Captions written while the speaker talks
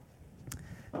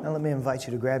Now let me invite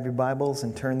you to grab your Bibles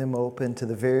and turn them open to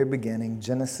the very beginning,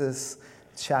 Genesis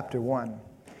chapter 1.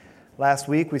 Last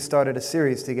week we started a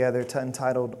series together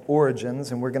entitled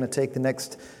Origins, and we're going to take the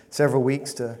next several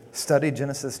weeks to study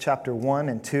Genesis chapter 1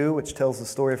 and 2, which tells the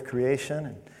story of creation.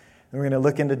 And then we're going to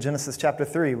look into Genesis chapter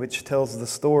 3, which tells the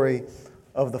story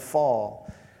of the fall.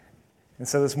 And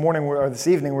so this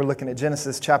evening, we're looking at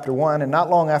Genesis chapter 1. And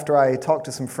not long after I talked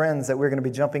to some friends that we're going to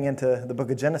be jumping into the book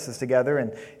of Genesis together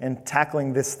and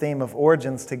tackling this theme of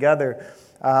origins together,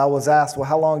 I was asked, well,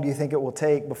 how long do you think it will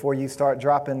take before you start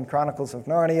dropping Chronicles of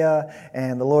Narnia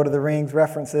and the Lord of the Rings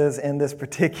references in this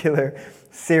particular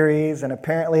series? And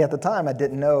apparently at the time I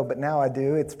didn't know, but now I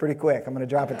do. It's pretty quick. I'm going to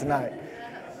drop it tonight.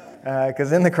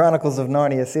 Because in the Chronicles of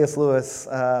Narnia, C.S. Lewis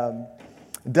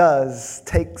does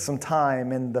take some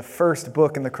time in the first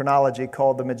book in the chronology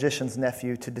called The Magician's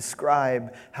Nephew to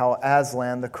describe how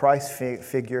Aslan, the Christ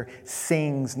figure,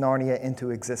 sings Narnia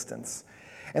into existence.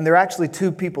 And there are actually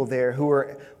two people there who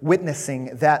are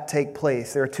witnessing that take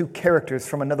place. There are two characters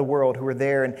from another world who are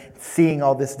there and seeing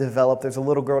all this develop. There's a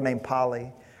little girl named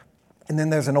Polly, and then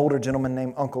there's an older gentleman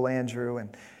named Uncle Andrew.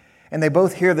 And they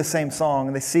both hear the same song,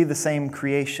 and they see the same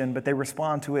creation, but they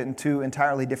respond to it in two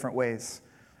entirely different ways.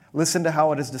 Listen to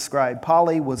how it is described.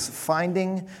 Polly was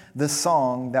finding the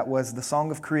song that was the song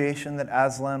of creation that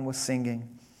Aslan was singing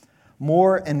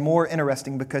more and more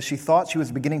interesting because she thought she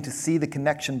was beginning to see the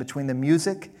connection between the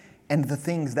music and the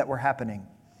things that were happening.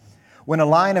 When a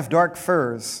line of dark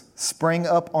firs sprang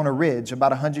up on a ridge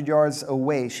about 100 yards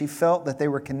away, she felt that they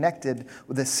were connected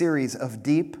with a series of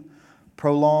deep,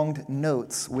 prolonged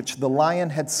notes which the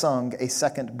lion had sung a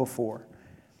second before.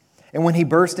 And when he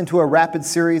burst into a rapid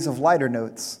series of lighter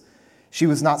notes, she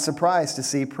was not surprised to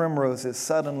see primroses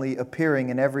suddenly appearing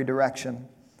in every direction.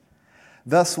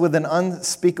 Thus, with an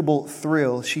unspeakable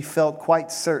thrill, she felt quite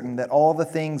certain that all the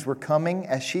things were coming,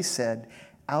 as she said,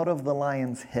 out of the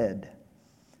lion's head.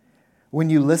 When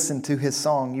you listened to his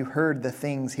song, you heard the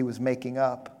things he was making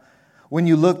up. When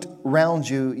you looked round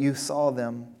you, you saw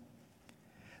them.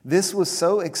 This was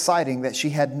so exciting that she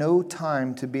had no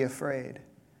time to be afraid.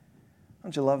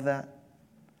 Don't you love that?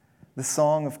 The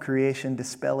song of creation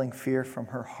dispelling fear from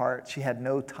her heart. She had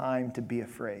no time to be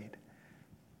afraid.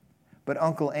 But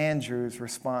Uncle Andrew's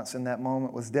response in that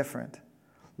moment was different.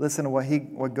 Listen to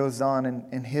what goes on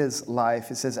in his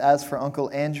life. It says, as for Uncle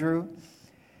Andrew,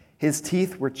 his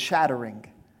teeth were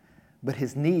chattering, but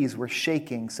his knees were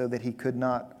shaking so that he could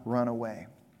not run away.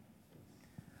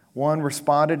 One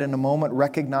responded in a moment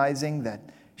recognizing that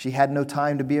she had no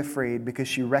time to be afraid because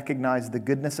she recognized the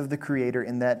goodness of the Creator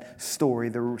in that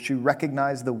story. She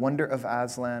recognized the wonder of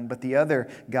Aslan. But the other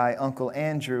guy, Uncle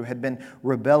Andrew, had been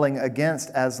rebelling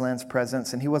against Aslan's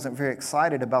presence, and he wasn't very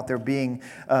excited about there being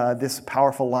this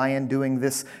powerful lion doing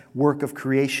this work of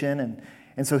creation.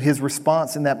 And so his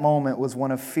response in that moment was one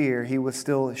of fear. He was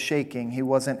still shaking. He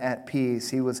wasn't at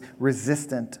peace. He was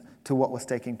resistant to what was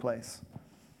taking place.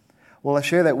 Well, I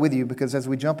share that with you because as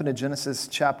we jump into Genesis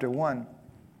chapter 1,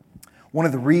 one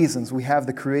of the reasons we have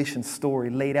the creation story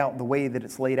laid out the way that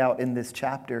it's laid out in this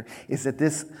chapter is that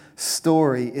this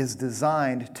story is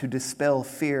designed to dispel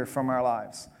fear from our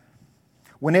lives.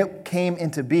 When it came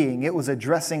into being, it was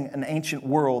addressing an ancient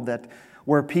world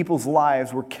where people's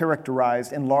lives were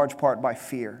characterized in large part by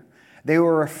fear. They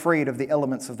were afraid of the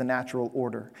elements of the natural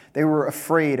order. They were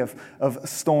afraid of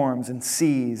storms and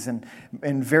seas and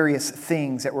various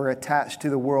things that were attached to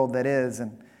the world that is.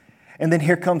 And then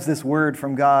here comes this word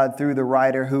from God through the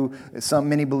writer who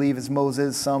many believe is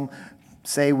Moses. Some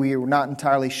say we are not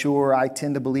entirely sure. I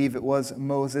tend to believe it was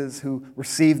Moses who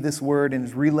received this word and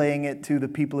is relaying it to the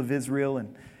people of Israel.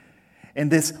 And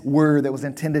this word that was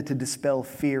intended to dispel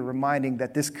fear, reminding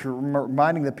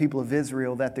the people of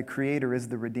Israel that the Creator is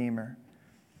the Redeemer.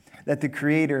 That the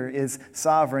Creator is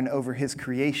sovereign over His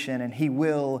creation and He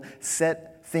will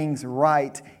set things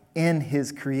right in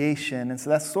His creation. And so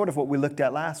that's sort of what we looked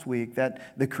at last week,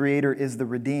 that the Creator is the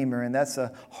Redeemer, and that's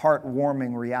a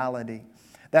heart-warming reality.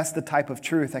 That's the type of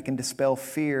truth that can dispel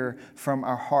fear from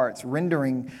our hearts,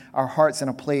 rendering our hearts in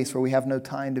a place where we have no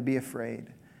time to be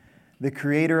afraid. The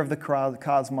Creator of the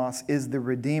cosmos is the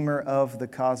Redeemer of the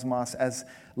cosmos, as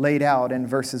laid out in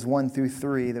verses 1 through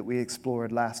 3 that we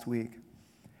explored last week.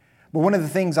 But one of the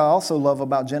things I also love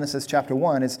about Genesis chapter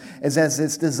 1 is as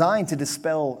it's designed to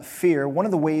dispel fear, one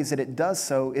of the ways that it does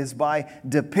so is by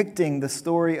depicting the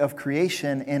story of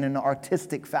creation in an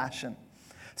artistic fashion.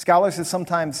 Scholars have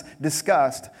sometimes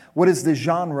discussed what is the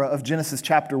genre of Genesis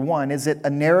chapter 1. Is it a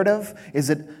narrative? Is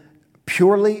it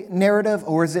purely narrative,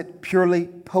 or is it purely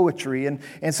poetry? And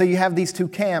so you have these two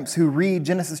camps who read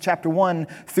Genesis chapter 1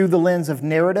 through the lens of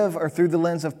narrative or through the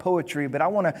lens of poetry. But I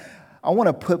want to I want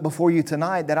to put before you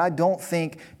tonight that I don't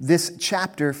think this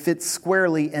chapter fits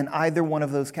squarely in either one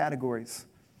of those categories.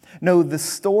 No, the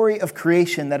story of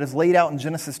creation that is laid out in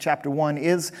Genesis chapter 1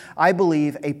 is, I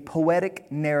believe, a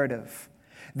poetic narrative.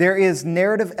 There is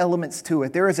narrative elements to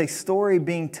it. There is a story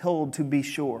being told, to be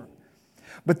sure.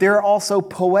 But there are also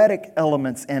poetic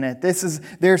elements in it.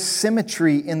 There's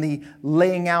symmetry in the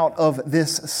laying out of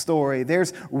this story.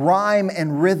 There's rhyme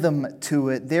and rhythm to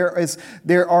it.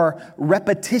 There are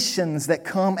repetitions that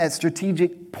come at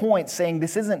strategic points, saying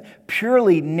this isn't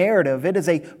purely narrative. It is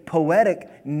a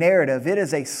poetic narrative. It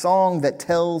is a song that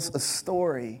tells a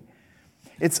story.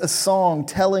 It's a song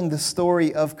telling the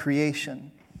story of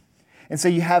creation. And so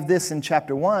you have this in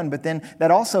chapter 1, but then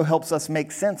that also helps us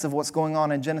make sense of what's going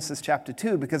on in Genesis chapter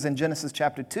 2, because in Genesis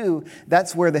chapter 2,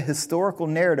 that's where the historical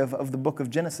narrative of the book of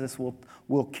Genesis will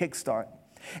kickstart.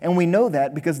 And we know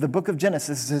that because the book of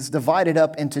Genesis is divided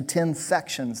up into 10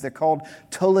 sections. They're called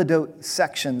Toledot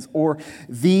sections, or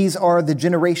these are the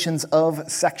generations of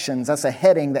sections. That's a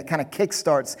heading that kind of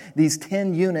kickstarts these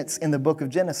 10 units in the book of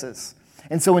Genesis.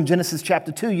 And so in Genesis chapter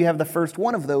 2, you have the first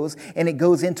one of those, and it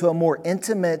goes into a more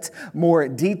intimate, more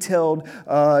detailed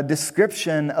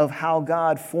description of how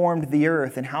God formed the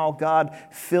earth and how God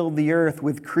filled the earth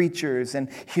with creatures and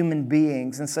human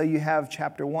beings. And so you have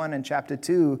chapter 1 and chapter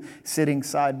 2 sitting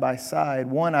side by side.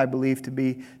 One, I believe, to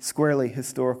be squarely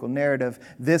historical narrative.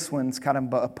 This one's kind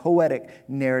of a poetic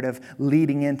narrative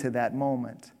leading into that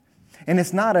moment. And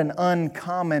it's not an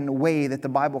uncommon way that the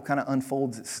Bible kind of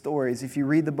unfolds its stories. If you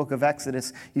read the book of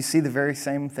Exodus, you see the very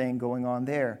same thing going on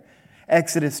there.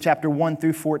 Exodus chapter 1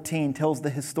 through 14 tells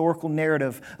the historical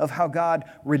narrative of how God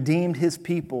redeemed his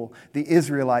people, the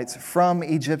Israelites, from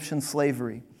Egyptian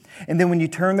slavery. And then when you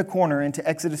turn the corner into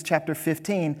Exodus chapter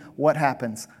 15, what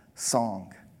happens?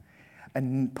 Song.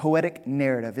 A poetic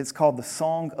narrative. It's called the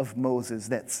Song of Moses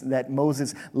that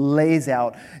Moses lays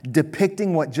out,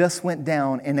 depicting what just went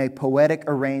down in a poetic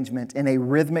arrangement, in a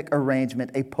rhythmic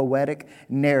arrangement, a poetic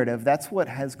narrative. That's what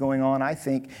has going on, I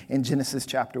think, in Genesis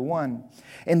chapter 1.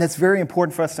 And that's very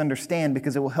important for us to understand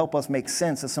because it will help us make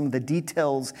sense of some of the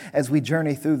details as we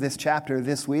journey through this chapter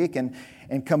this week and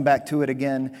come back to it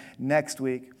again next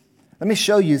week. Let me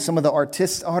show you some of the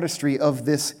artistry of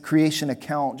this creation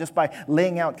account just by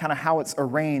laying out kind of how it's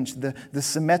arranged, the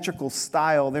symmetrical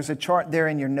style. There's a chart there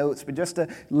in your notes, but just to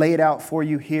lay it out for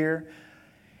you here.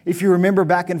 If you remember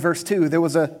back in verse 2, there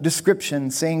was a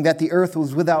description saying that the earth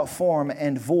was without form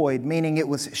and void, meaning it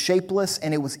was shapeless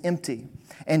and it was empty.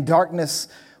 And darkness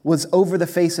was over the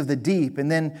face of the deep.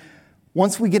 And then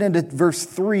once we get into verse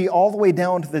 3, all the way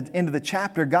down to the end of the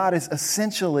chapter, God is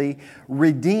essentially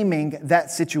redeeming that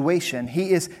situation.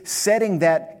 He is setting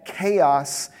that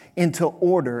chaos into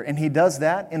order, and he does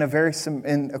that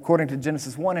according to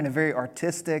Genesis 1, in a very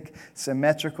artistic,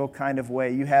 symmetrical kind of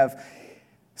way. You have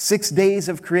 6 days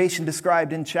of creation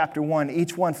described in chapter 1,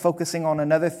 each one focusing on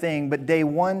another thing, but days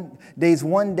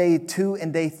 1, day 2,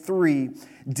 and day 3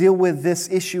 deal with this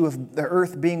issue of the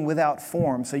earth being without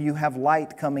form. So you have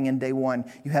light coming in day 1.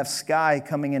 You have sky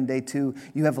coming in day 2.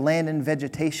 You have land and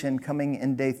vegetation coming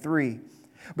in day 3.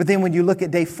 But then when you look at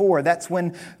day 4, that's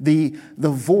when the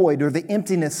void or the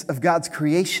emptiness of God's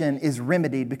creation is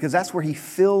remedied, because that's where he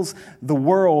fills the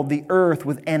world, the earth,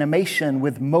 with animation,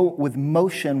 with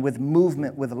motion, with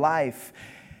movement, with life.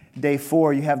 Day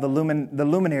 4, you have the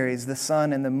luminaries, the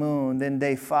sun and the moon. Then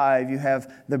day 5, you have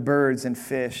the birds and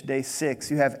fish. Day 6,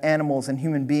 you have animals and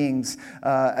human beings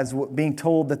as being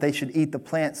told that they should eat the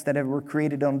plants that were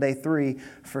created on day 3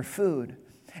 for food.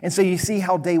 And so you see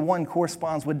how day 1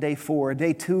 corresponds with day 4.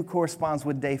 Day 2 corresponds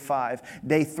with day 5.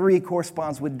 Day 3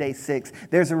 corresponds with day 6.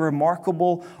 There's a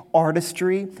remarkable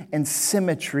artistry and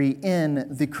symmetry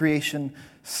in the creation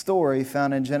story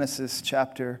found in Genesis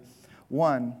chapter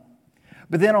 1.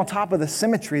 But then on top of the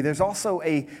symmetry, there's also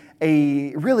a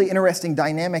really interesting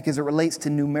dynamic as it relates to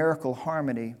numerical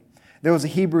harmony. There was a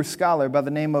Hebrew scholar by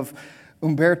the name of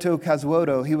Umberto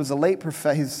Casuoto. He was a late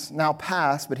professor. He's now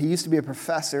passed, but he used to be a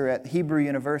professor at Hebrew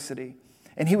University.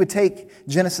 And he would take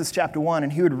Genesis chapter 1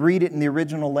 and he would read it in the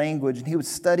original language and he would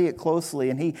study it closely.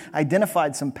 And he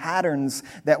identified some patterns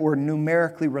that were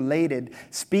numerically related,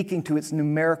 speaking to its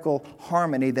numerical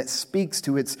harmony that speaks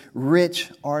to its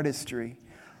rich artistry.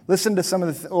 Listen to some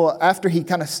of after he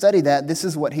kind of studied that, this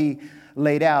is what he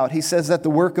laid out. He says that the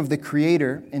work of the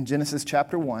Creator in Genesis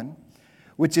chapter 1,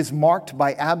 which is marked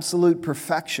by absolute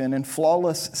perfection and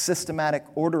flawless systematic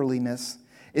orderliness,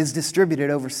 is distributed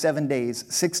over 7 days,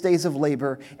 6 days of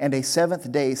labor, and a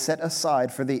 7th day set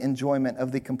aside for the enjoyment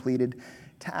of the completed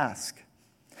task.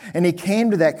 And he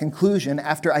came to that conclusion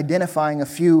after identifying a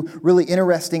few really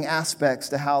interesting aspects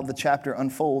to how the chapter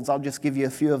unfolds. I'll just give you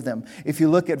a few of them. If you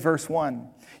look at verse 1,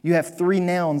 you have three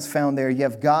nouns found there. You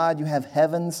have God, you have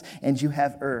heavens, and you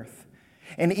have earth.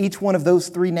 And each one of those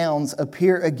three nouns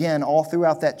appear again all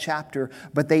throughout that chapter,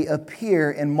 but they appear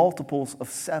in multiples of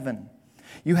 7.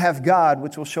 You have God,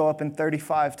 which will show up in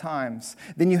 35 times.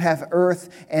 Then you have earth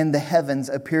and the heavens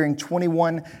appearing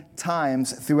 21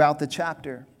 times throughout the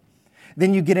chapter.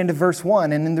 Then you get into verse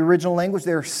 1, and in the original language,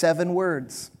 there are 7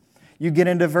 words. You get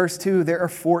into verse 2, there are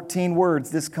 14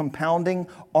 words, this compounding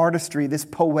artistry, this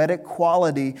poetic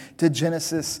quality to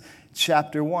Genesis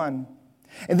chapter 1.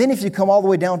 And then if you come all the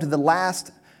way down to the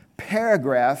last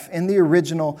paragraph in the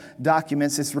original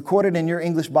documents, it's recorded in your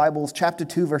English Bibles, chapter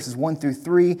 2, verses 1 through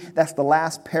 3. That's the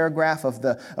last paragraph of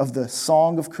the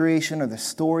song of creation or the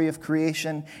story of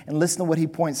creation. And listen to what he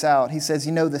points out. He says,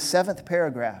 the 7th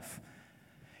paragraph,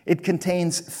 it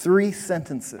contains 3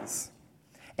 sentences.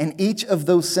 And each of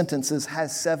those sentences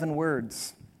has 7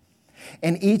 words.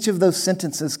 And each of those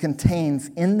sentences contains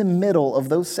in the middle of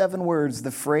those 7 words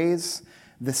the phrase,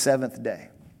 the 7th day.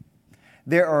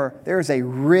 There is a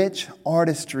rich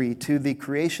artistry to the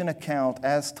creation account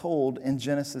as told in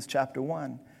Genesis chapter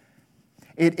 1.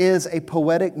 It is a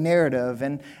poetic narrative,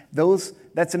 and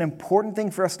that's an important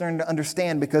thing for us to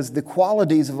understand, because the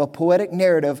qualities of a poetic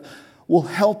narrative will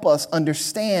help us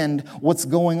understand what's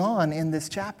going on in this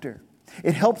chapter.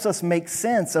 It helps us make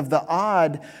sense of the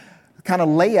odd kind of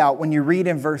layout when you read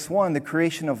in verse 1, the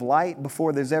creation of light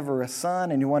before there's ever a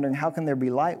sun, and you're wondering, how can there be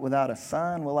light without a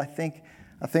sun? Well, I think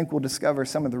we'll discover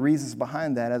some of the reasons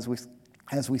behind that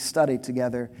as we study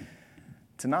together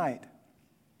tonight.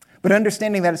 But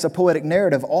understanding that it's a poetic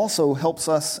narrative also helps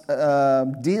us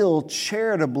deal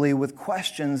charitably with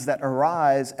questions that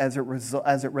arise as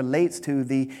it relates to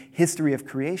the history of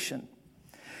creation.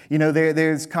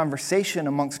 There's conversation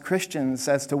amongst Christians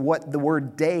as to what the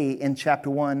word day in chapter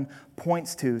 1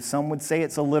 points to. Some would say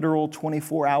it's a literal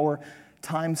 24-hour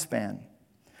time span.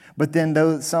 But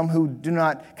then some who do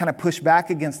not kind of push back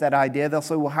against that idea, they'll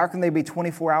say, well, how can there be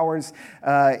 24 hours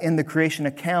in the creation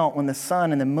account when the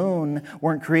sun and the moon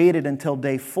weren't created until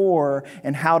day 4?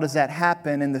 And how does that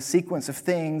happen in the sequence of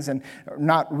things? And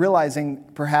not realizing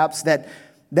perhaps that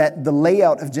the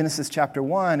layout of Genesis chapter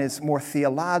 1 is more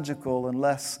theological and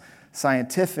less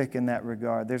scientific in that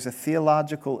regard. There's a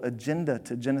theological agenda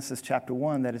to Genesis chapter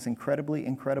 1 that is incredibly,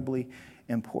 incredibly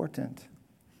important.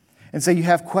 And so you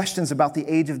have questions about the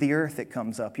age of the earth that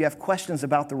comes up. You have questions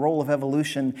about the role of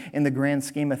evolution in the grand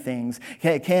scheme of things.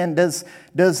 Do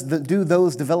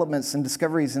those developments and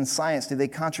discoveries in science, do they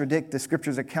contradict the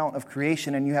Scripture's account of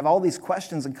creation? And you have all these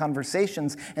questions and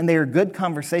conversations, and they are good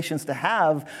conversations to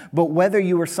have. But whether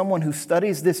you are someone who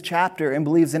studies this chapter and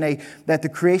believes that the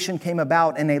creation came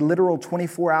about in a literal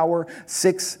 24-hour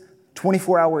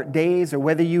days, or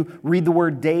whether you read the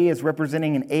word day as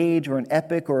representing an age or an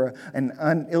epoch or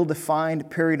an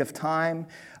ill-defined period of time,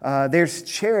 there's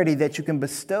charity that you can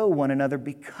bestow one another,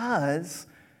 because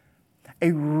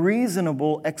a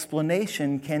reasonable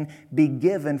explanation can be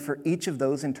given for each of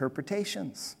those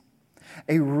interpretations.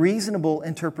 A reasonable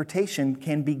interpretation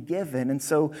can be given. And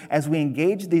so as we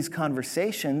engage these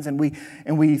conversations and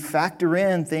we factor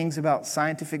in things about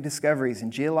scientific discoveries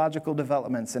and geological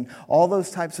developments and all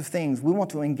those types of things, we want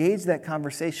to engage that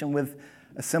conversation with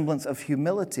a semblance of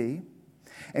humility,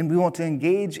 and we want to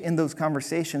engage in those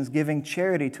conversations giving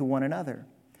charity to one another.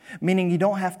 Meaning you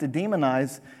don't have to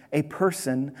demonize a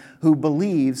person who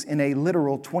believes in a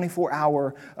literal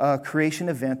 24-hour creation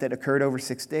event that occurred over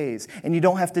 6 days. And you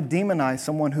don't have to demonize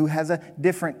someone who has a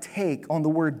different take on the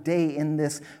word day in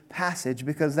this passage,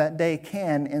 because that day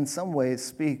can, in some ways,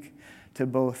 speak to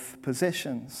both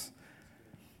positions.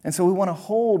 And so we want to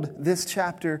hold this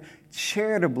chapter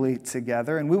charitably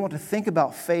together, and we want to think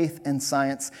about faith and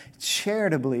science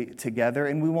charitably together,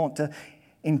 and we want to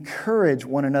encourage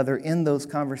one another in those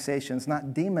conversations, not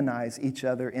demonize each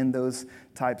other in those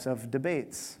types of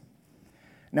debates.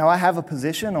 Now, I have a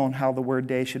position on how the word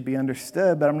day should be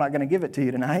understood, but I'm not going to give it to you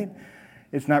tonight.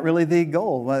 It's not really the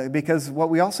goal, because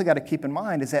what we also got to keep in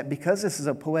mind is that because this is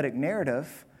a poetic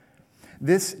narrative,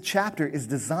 this chapter is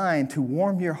designed to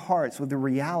warm your hearts with the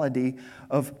reality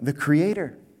of the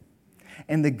Creator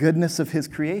and the goodness of His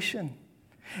creation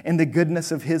and the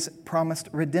goodness of His promised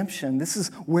redemption. This is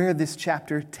where this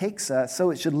chapter takes us. So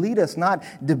it should lead us not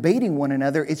debating one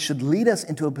another. It should lead us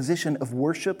into a position of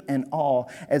worship and awe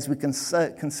as we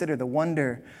consider the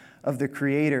wonder of the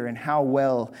Creator and how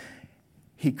well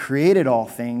He created all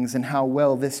things and how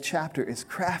well this chapter is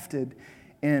crafted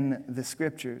in the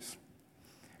Scriptures.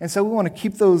 And so we want to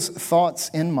keep those thoughts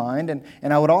in mind.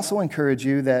 And I would also encourage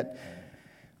you that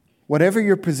whatever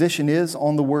your position is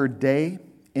on the word day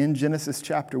in Genesis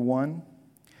chapter 1,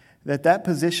 that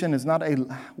position is not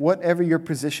whatever your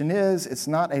position is, it's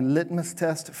not a litmus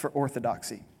test for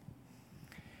orthodoxy.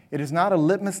 It is not a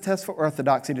litmus test for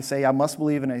orthodoxy to say, I must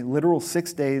believe in a literal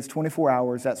 6 days, 24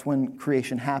 hours, that's when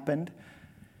creation happened.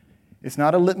 It's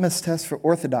not a litmus test for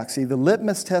orthodoxy. The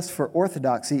litmus test for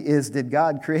orthodoxy is, did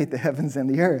God create the heavens and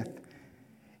the earth?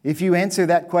 If you answer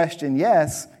that question,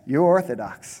 yes, you're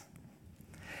orthodox.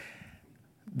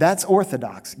 That's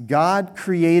orthodox. God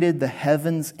created the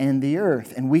heavens and the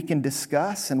earth, and we can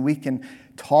discuss and we can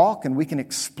talk and we can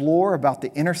explore about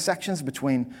the intersections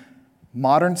between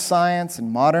modern science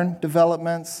and modern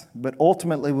developments, but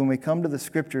ultimately when we come to the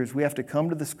Scriptures, we have to come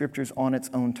to the Scriptures on its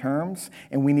own terms,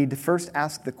 and we need to first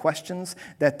ask the questions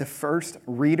that the first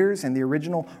readers and the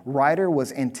original writer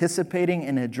was anticipating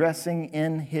and addressing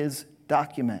in his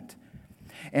document.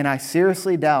 And I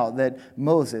seriously doubt that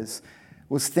Moses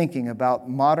was thinking about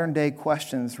modern day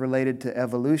questions related to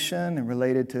evolution and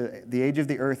related to the age of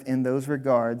the earth in those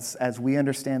regards as we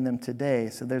understand them today.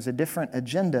 So there's a different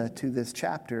agenda to this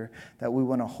chapter that we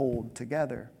want to hold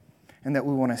together and that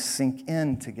we want to sink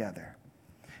in together.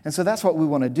 And so that's what we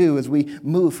want to do as we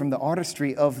move from the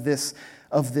artistry of this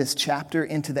chapter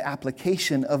into the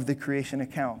application of the creation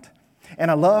account. And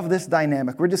I love this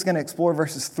dynamic. We're just going to explore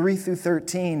verses 3 through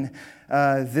 13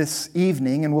 this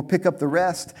evening, and we'll pick up the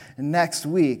rest next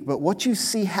week. But what you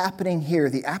see happening here,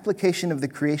 the application of the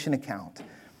creation account,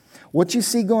 what you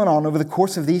see going on over the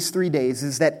course of these 3 days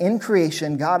is that in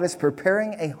creation, God is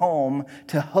preparing a home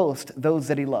to host those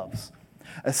that He loves.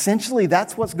 Essentially,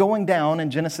 that's what's going down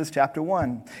in Genesis chapter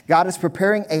 1. God is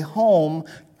preparing a home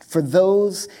for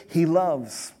those He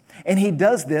loves. And He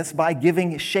does this by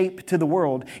giving shape to the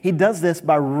world. He does this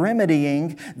by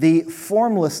remedying the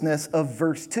formlessness of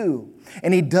verse 2.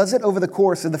 And He does it over the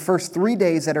course of the first 3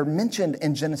 days that are mentioned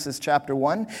in Genesis chapter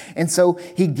 1. And so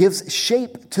He gives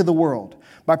shape to the world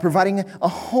by providing a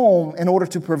home in order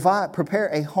to prepare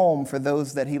a home for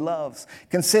those that He loves.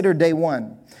 Consider day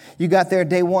 1. You got there,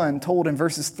 day 1, told in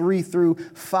verses 3 through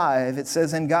 5. It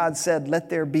says, "And God said,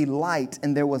 let there be light,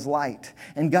 and there was light.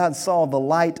 And God saw the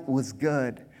light was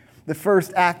good." The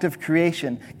first act of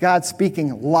creation, God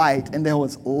speaking light, and there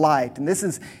was light. And this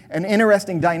is an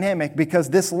interesting dynamic because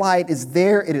this light is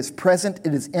there, it is present,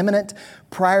 it is imminent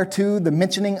prior to the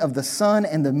mentioning of the sun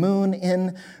and the moon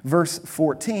in verse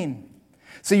 14.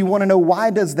 So you want to know,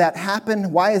 why does that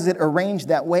happen? Why is it arranged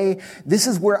that way? This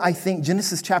is where I think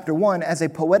Genesis chapter 1 as a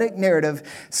poetic narrative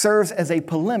serves as a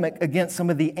polemic against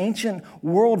some of the ancient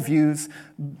worldviews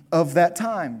of that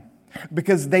time.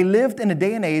 Because they lived in a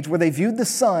day and age where they viewed the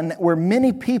sun, where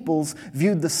many peoples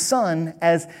viewed the sun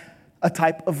as a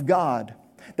type of God,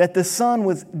 that the sun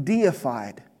was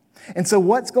deified. And so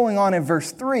what's going on in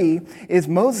verse 3 is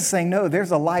Moses saying, no,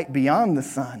 there's a light beyond the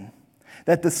sun,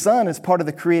 that the sun is part of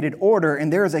the created order,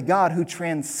 and there is a God who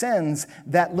transcends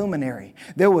that luminary.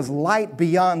 There was light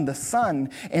beyond the sun,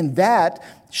 and that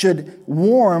should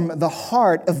warm the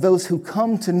heart of those who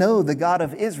come to know the God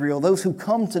of Israel, those who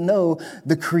come to know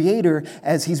the Creator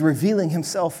as He's revealing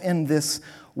Himself in this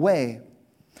way.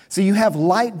 So you have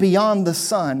light beyond the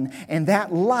sun, and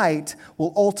that light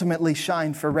will ultimately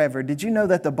shine forever. Did you know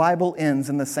that the Bible ends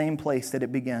in the same place that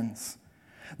it begins?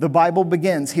 The Bible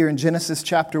begins here in Genesis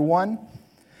chapter 1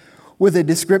 with a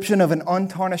description of an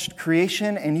untarnished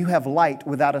creation, and you have light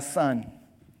without a sun.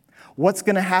 What's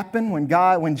going to happen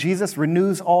when Jesus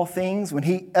renews all things, when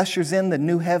He ushers in the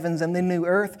new heavens and the new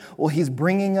earth? Well, He's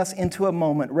bringing us into a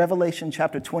moment, Revelation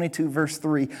chapter 22, verse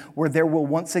 3, where there will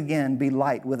once again be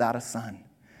light without a sun.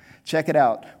 Check it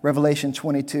out, Revelation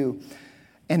 22.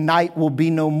 "And night will be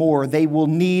no more. They will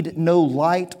need no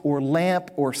light or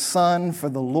lamp or sun, for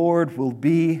the Lord will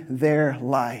be their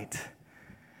light."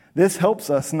 This helps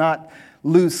us not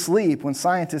lose sleep when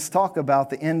scientists talk about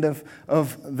the end of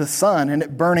the sun and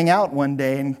it burning out one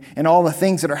day and all the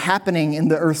things that are happening in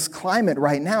the Earth's climate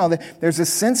right now. There's a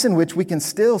sense in which we can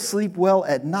still sleep well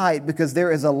at night because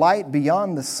there is a light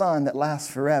beyond the sun that lasts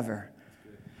forever.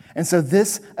 And so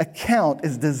this account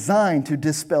is designed to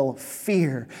dispel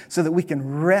fear so that we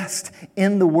can rest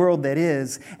in the world that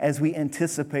is as we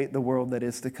anticipate the world that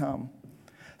is to come.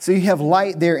 So you have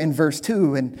light there in verse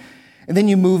 2, and then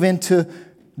you move into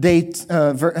day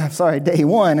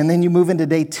 1, and then you move into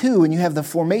day 2, and you have the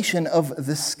formation of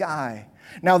the sky.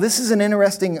 Now, this is an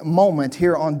interesting moment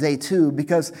here on day 2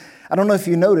 because I don't know if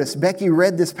you noticed, Becky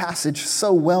read this passage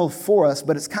so well for us,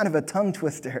 but it's kind of a tongue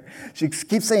twister. She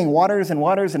keeps saying waters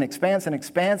and expanse, and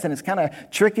it's kind of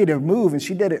tricky to move, and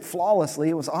she did it flawlessly.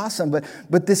 It was awesome,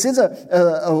 but this is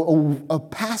a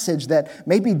passage that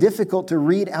may be difficult to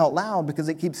read out loud because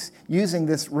it keeps using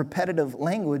this repetitive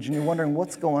language, and you're wondering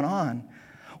what's going on.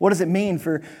 What does it mean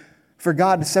for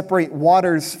God to separate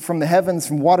waters from the heavens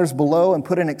from waters below and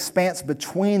put an expanse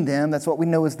between them? That's what we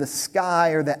know as the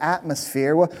sky or the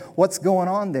atmosphere. What's going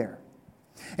on there?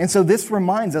 And so this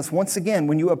reminds us, once again,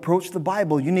 when you approach the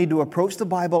Bible, you need to approach the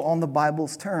Bible on the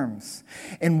Bible's terms.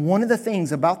 And one of the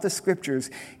things about the Scriptures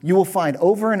you will find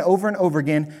over and over and over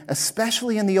again,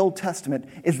 especially in the Old Testament,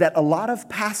 is that a lot of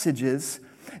passages,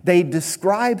 they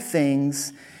describe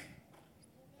things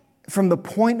from the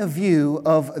point of view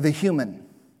of the human.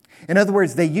 In other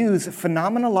words, they use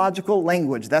phenomenological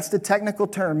language. That's the technical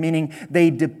term, meaning they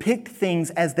depict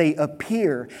things as they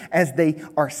appear, as they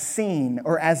are seen,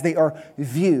 or as they are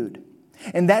viewed.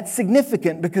 And that's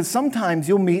significant because sometimes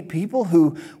you'll meet people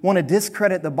who want to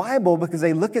discredit the Bible because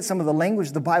they look at some of the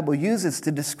language the Bible uses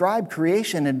to describe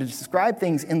creation and to describe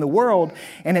things in the world,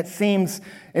 and it seems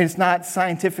it's not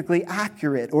scientifically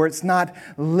accurate or it's not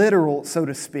literal, so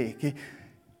to speak.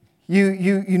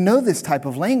 You know this type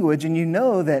of language, and you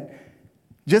know that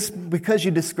just because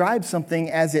you describe something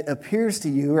as it appears to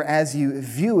you or as you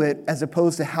view it as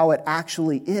opposed to how it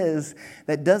actually is,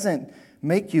 that doesn't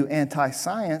make you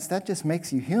anti-science, that just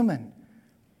makes you human.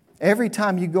 Every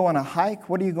time you go on a hike,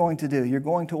 what are you going to do? You're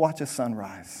going to watch a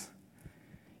sunrise.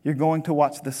 You're going to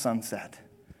watch the sunset.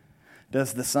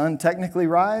 Does the sun technically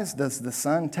rise? Does the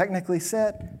sun technically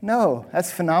set? No, that's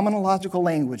phenomenological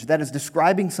language. That is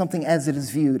describing something as it is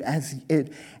viewed,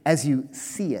 as you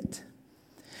see it.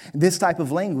 This type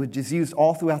of language is used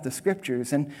all throughout the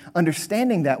Scriptures, and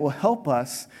understanding that will help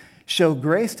us show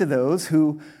grace to those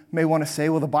who may want to say,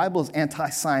 well, the Bible is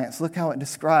anti-science. Look how it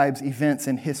describes events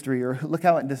in history, or look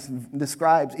how it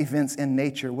describes events in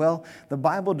nature. Well, the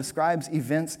Bible describes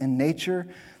events in nature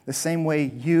the same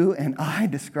way you and I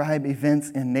describe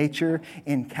events in nature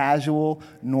in casual,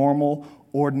 normal,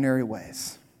 ordinary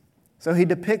ways. So he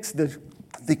depicts the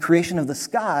creation of the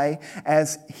sky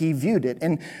as he viewed it.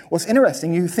 And what's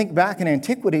interesting, you think back in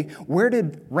antiquity, where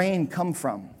did rain come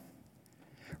from?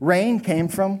 Rain came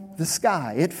from the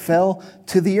sky. It fell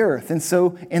to the earth. And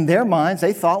so in their minds,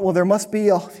 they thought, well, there must be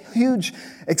a huge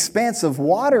expanse of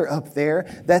water up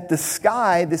there that the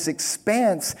sky, this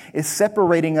expanse, is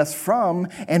separating us from,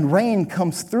 and rain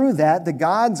comes through that. The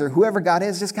gods or whoever God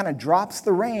is just kind of drops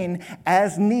the rain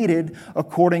as needed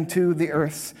according to the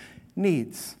earth's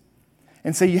needs.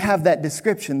 And so you have that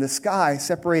description, the sky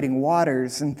separating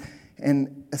waters, and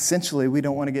essentially, we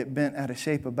don't want to get bent out of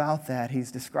shape about that.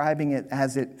 He's describing it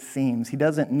as it seems. He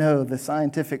doesn't know the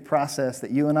scientific process that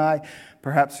you and I,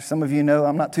 perhaps some of you know,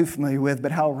 I'm not too familiar with,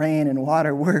 but how rain and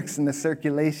water works in the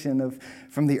circulation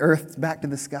from the earth back to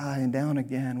the sky and down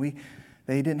again.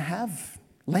 They didn't have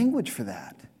language for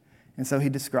that. And so he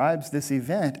describes this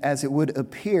event as it would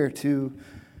appear to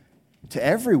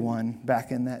everyone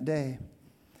back in that day.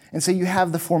 And so you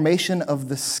have the formation of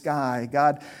the sky,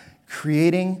 God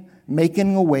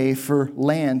making a way for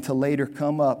land to later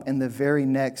come up in the very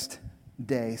next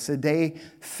day. So day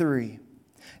 3.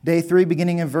 Day 3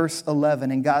 beginning in verse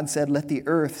 11. And God said, let the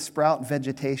earth sprout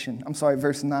vegetation.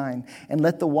 Verse 9. And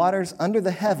let the waters under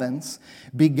the heavens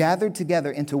be gathered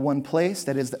together into one place,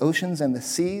 that is the oceans and the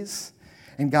seas.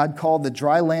 And God called the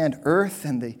dry land earth,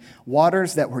 and the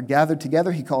waters that were gathered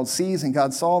together he called seas, and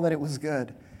God saw that it was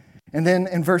good. And then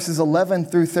in verses 11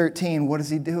 through 13, what is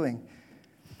he doing?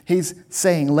 He's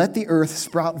saying, let the earth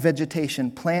sprout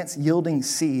vegetation, plants yielding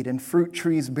seed, and fruit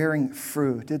trees bearing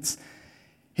fruit.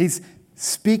 He's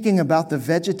speaking about the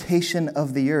vegetation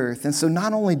of the earth. And so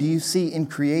not only do you see in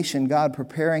creation God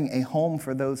preparing a home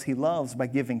for those he loves by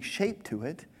giving shape to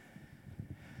it,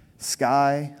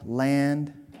 sky,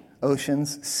 land,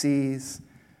 oceans, seas,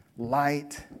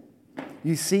 light.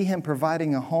 You see him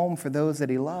providing a home for those that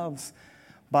he loves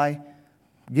by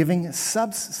giving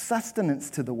sustenance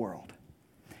to the world.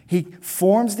 He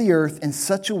forms the earth in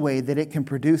such a way that it can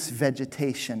produce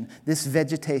vegetation, this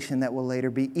vegetation that will later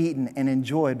be eaten and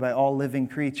enjoyed by all living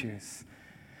creatures.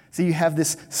 So you have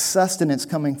this sustenance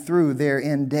coming through there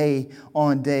in day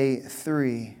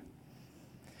 3.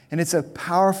 And it's a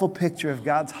powerful picture of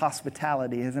God's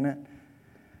hospitality, isn't it?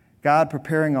 God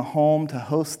preparing a home to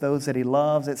host those that he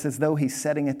loves. It's as though he's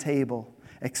setting a table,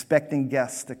 expecting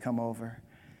guests to come over.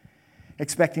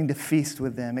 Expecting to feast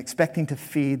with them, expecting to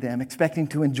feed them, expecting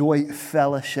to enjoy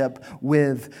fellowship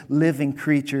with living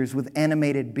creatures, with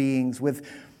animated beings, with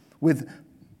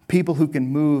people who can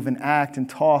move and act and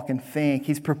talk and think.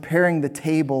 He's preparing the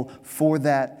table for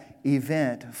that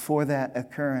event, for that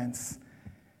occurrence.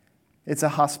 It's a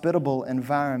hospitable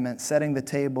environment, setting the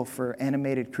table for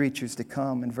animated creatures to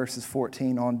come in verses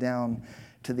 14 on down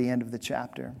to the end of the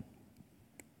chapter.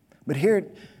 But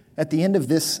here at the end of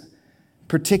this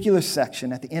particular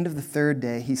section, at the end of the third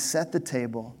day, he set the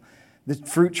table. The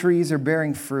fruit trees are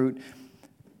bearing fruit.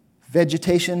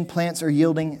 Vegetation, plants are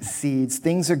yielding seeds.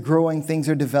 Things are growing, things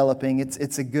are developing.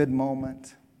 It's a good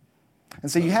moment.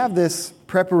 And so you have this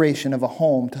preparation of a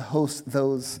home to host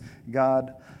those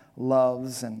God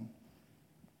loves. And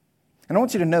I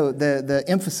want you to note the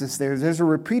emphasis there. There's a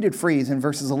repeated phrase in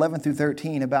verses 11 through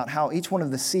 13 about how each one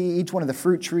of the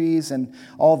fruit trees and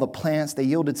all the plants, they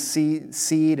yielded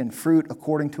seed and fruit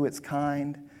according to its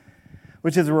kind,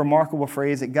 which is a remarkable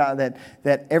phrase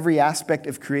that every aspect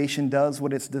of creation does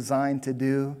what it's designed to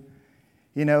do.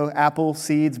 You know, apple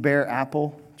seeds bear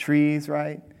apple trees,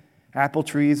 right? Apple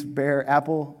trees bear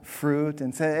apple fruit,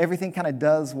 and so everything kind of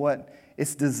does what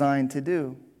it's designed to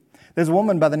do. There's a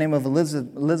woman by the name of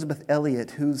Elizabeth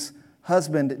Elliot, whose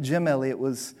husband, Jim Elliot,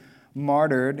 was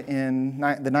martyred in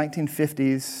the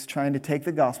 1950s trying to take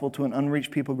the gospel to an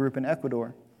unreached people group in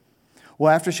Ecuador. Well,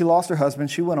 after she lost her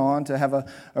husband, she went on to have a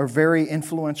very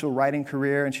influential writing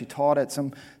career, and she taught at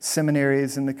some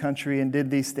seminaries in the country and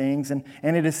did these things. And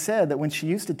it is said that when she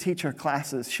used to teach her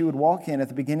classes, she would walk in at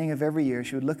the beginning of every year,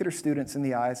 she would look at her students in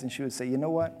the eyes, and she would say, "You know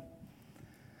what?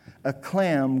 A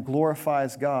clam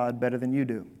glorifies God better than you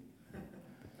do."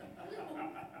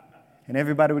 And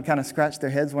everybody would kind of scratch their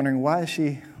heads wondering, why is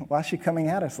she coming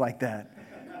at us like that?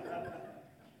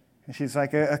 And she's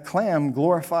like, a clam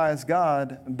glorifies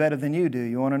God better than you do.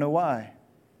 You want to know why?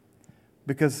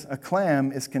 Because a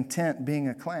clam is content being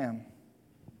a clam.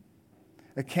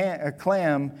 A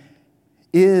clam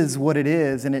is what it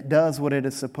is, and it does what it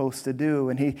is supposed to do.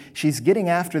 And she's getting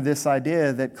after this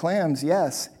idea that clams,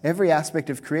 yes, every aspect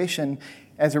of creation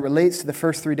as it relates to the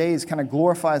first 3 days kind of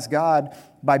glorifies God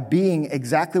by being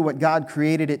exactly what God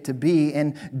created it to be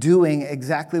and doing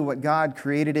exactly what God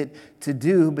created it to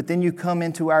do. But then you come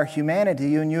into our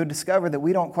humanity and you discover that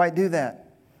we don't quite do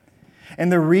that.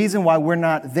 And the reason why we're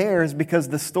not there is because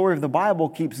the story of the Bible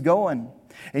keeps going.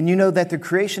 And you know that the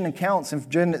creation accounts of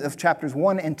chapters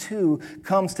 1 and 2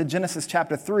 comes to Genesis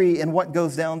chapter 3, and what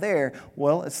goes down there?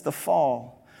 Well, it's the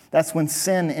fall. That's when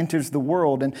sin enters the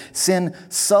world, and sin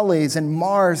sullies and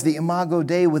mars the imago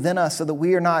Dei within us so that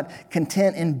we are not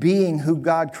content in being who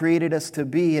God created us to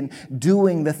be and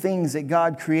doing the things that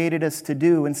God created us to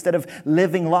do. Instead of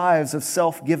living lives of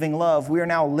self-giving love, we are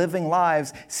now living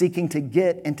lives seeking to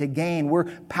get and to gain.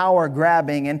 We're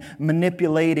power-grabbing and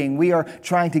manipulating. We are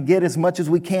trying to get as much as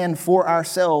we can for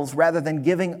ourselves rather than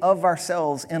giving of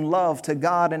ourselves in love to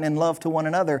God and in love to one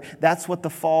another. That's what the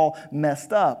fall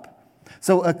messed up.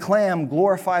 So a clam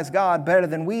glorifies God better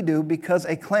than we do because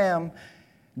a clam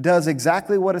does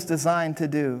exactly what it's designed to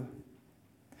do.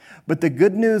 But the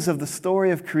good news of the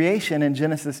story of creation in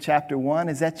Genesis chapter 1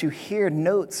 is that you hear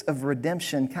notes of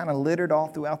redemption kind of littered all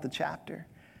throughout the chapter.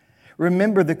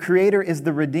 Remember, the Creator is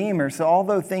the Redeemer. So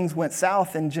although things went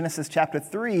south in Genesis chapter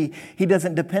 3, He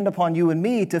doesn't depend upon you and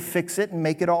me to fix it and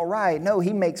make it all right. No,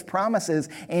 He makes promises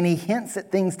and He hints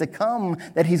at things to come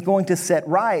that He's going to set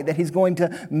right, that He's going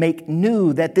to make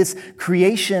new, that this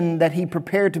creation that He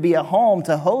prepared to be a home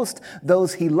to host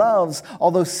those He loves,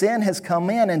 although sin has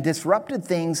come in and disrupted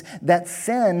things, that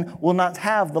sin will not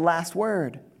have the last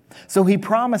word. So He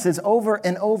promises over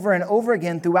and over and over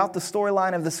again throughout the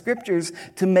storyline of the Scriptures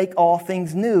to make all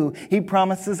things new. He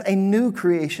promises a new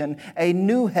creation, a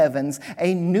new heavens,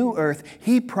 a new earth.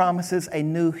 He promises a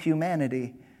new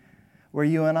humanity where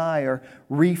you and I are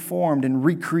reformed and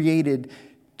recreated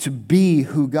to be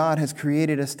who God has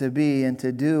created us to be and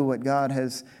to do what God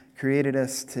has created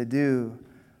us to do.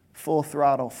 Full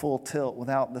throttle, full tilt,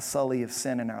 without the sully of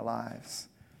sin in our lives.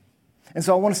 And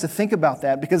so I want us to think about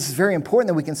that because it's very important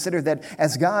that we consider that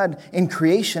as God in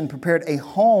creation prepared a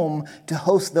home to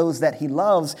host those that He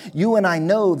loves, you and I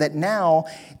know that now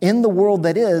in the world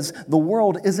the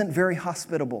world isn't very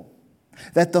hospitable.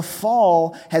 That the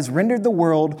fall has rendered the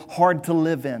world hard to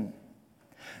live in.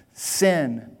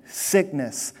 Sin,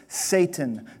 sickness,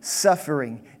 Satan,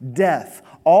 suffering, death,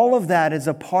 all of that is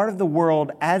a part of the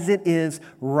world as it is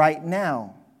right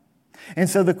now. And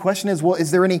so the question is, well, is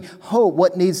there any hope?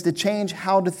 What needs to change?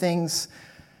 How do things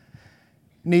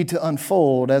need to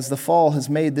unfold? As the fall has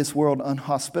made this world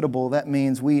unhospitable, that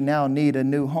means we now need a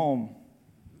new home.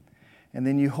 And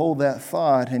then you hold that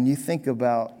thought and you think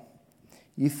about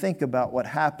what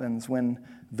happens when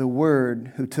the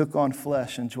Word who took on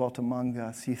flesh and dwelt among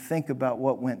us. You think about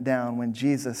what went down when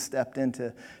Jesus stepped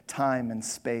into time and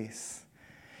space.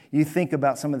 You think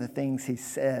about some of the things he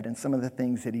said and some of the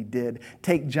things that he did.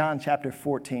 Take John chapter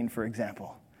 14, for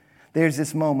example. There's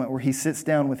this moment where he sits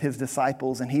down with his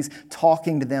disciples and he's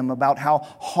talking to them about how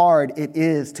hard it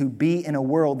is to be in a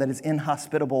world that is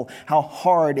inhospitable, how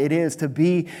hard it is to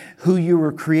be who you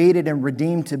were created and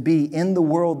redeemed to be in the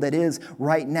world that is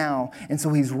right now. And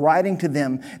so he's writing to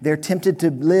them. They're tempted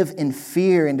to live in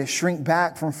fear and to shrink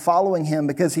back from following him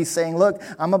because he's saying, look,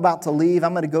 I'm about to leave.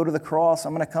 I'm going to go to the cross.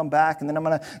 I'm going to come back and then I'm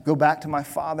going to go back to my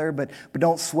Father. But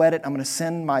don't sweat it. I'm going to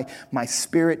send my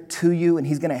Spirit to you and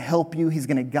he's going to help you. He's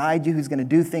going to guide you, who's going to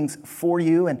do things for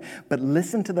you. But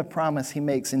listen to the promise he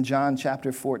makes in John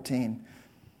chapter 14.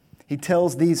 He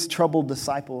tells these troubled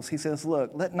disciples, he says, look,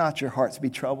 let not your hearts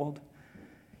be troubled.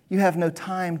 You have no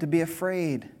time to be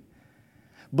afraid.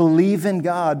 Believe in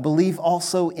God, believe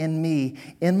also in me.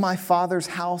 In my Father's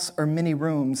house are many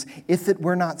rooms. If it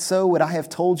were not so, would I have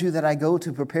told you that I go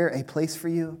to prepare a place for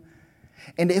you?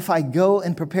 And if I go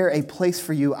and prepare a place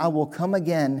for you, I will come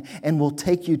again and will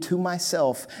take you to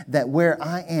myself, that where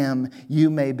I am,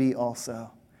 you may be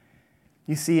also.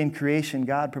 You see, in creation,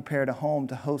 God prepared a home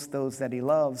to host those that he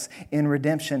loves. In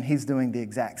redemption, he's doing the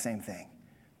exact same thing.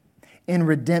 In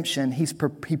redemption, he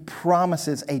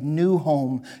promises a new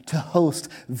home to host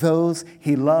those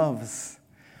he loves.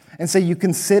 And so you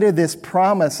consider this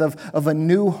promise of a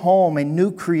new home, a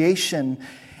new creation.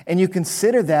 And you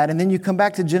consider that, and then you come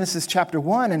back to Genesis chapter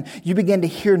 1, and you begin to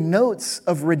hear notes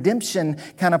of redemption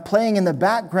kind of playing in the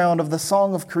background of the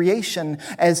song of creation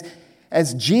as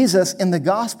Jesus in the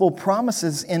gospel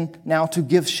promises now to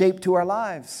give shape to our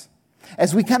lives.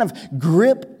 As we kind of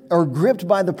gripped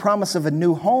by the promise of a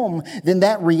new home, then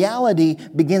that reality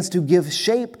begins to give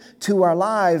shape to our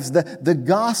lives. The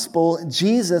gospel,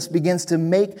 Jesus begins to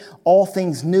make all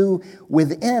things new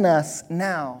within us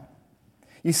now.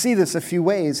 You see this a few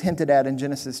ways hinted at in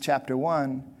Genesis chapter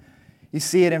 1. You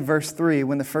see it in verse 3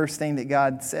 when the first thing that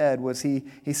God said was he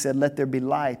said, let there be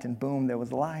light, and boom, there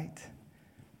was light.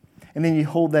 And then you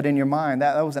hold that in your mind.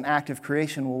 That was an act of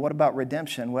creation. Well, what about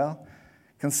redemption? Well,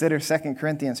 consider 2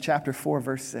 Corinthians chapter 4,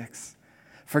 verse 6.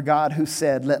 For God who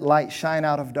said, let light shine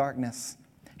out of darkness,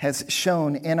 has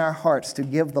shone in our hearts to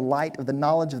give the light of the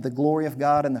knowledge of the glory of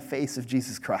God in the face of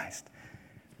Jesus Christ.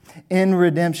 In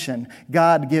redemption,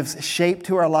 God gives shape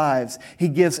to our lives. He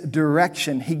gives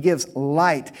direction. He gives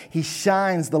light. He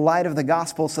shines the light of the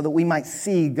gospel so that we might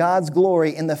see God's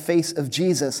glory in the face of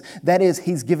Jesus. That is,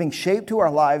 he's giving shape to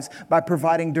our lives by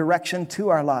providing direction to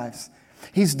our lives.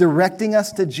 He's directing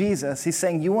us to Jesus. He's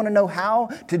saying, you want to know how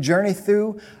to journey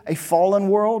through a fallen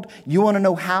world? You want to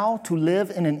know how to live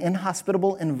in an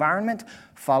inhospitable environment?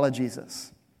 Follow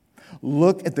Jesus.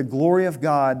 Look at the glory of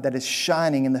God that is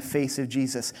shining in the face of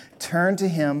Jesus. Turn to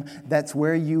him. That's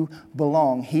where you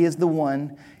belong. He is the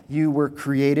one you were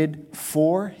created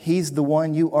for. He's the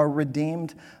one you are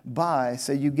redeemed by.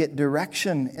 So you get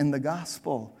direction in the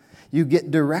gospel. You get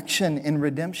direction in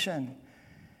redemption.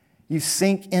 You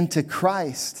sink into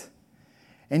Christ,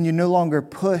 and you're no longer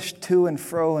pushed to and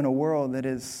fro in a world that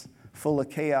is full of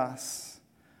chaos.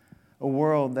 A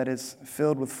world that is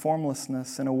filled with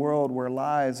formlessness, and a world where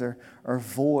lives are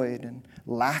void and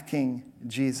lacking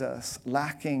Jesus,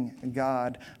 lacking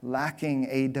God, lacking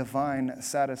a divine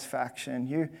satisfaction.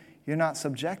 You're not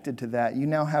subjected to that. You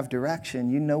now have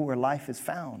direction. You know where life is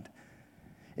found.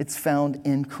 It's found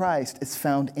in Christ. It's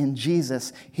found in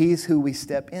Jesus. He's who we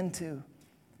step into.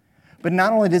 But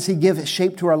not only does he give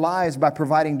shape to our lives by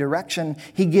providing direction,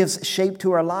 he gives shape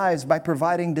to our lives by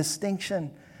providing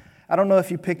distinction. I don't know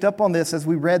if you picked up on this as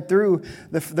we read through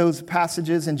those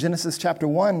passages in Genesis chapter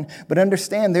 1, but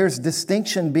understand there's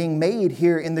distinction being made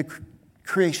here in the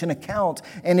creation account,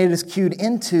 and it is cued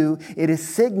into, it is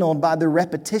signaled by the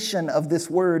repetition of this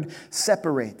word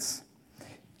separates.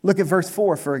 Look at verse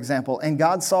 4, for example. And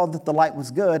God saw that the light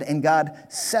was good, and God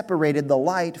separated the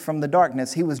light from the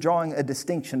darkness. He was drawing a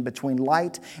distinction between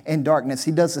light and darkness.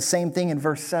 He does the same thing in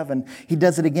verse 7. He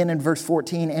does it again in verse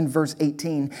 14 and verse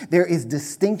 18. There is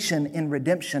distinction in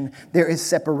redemption. There is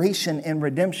separation in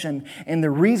redemption. And the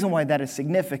reason why that is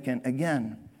significant,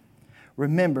 again,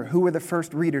 remember, who were the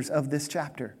first readers of this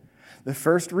chapter? The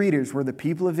first readers were the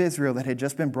people of Israel that had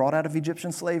just been brought out of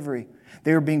Egyptian slavery.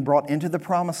 They were being brought into the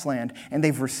promised land, and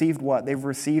they've received what? They've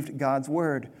received God's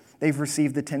word. They've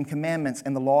received the 10 Commandments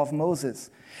and the law of Moses.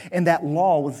 And that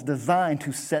law was designed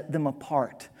to set them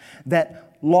apart.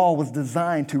 That law was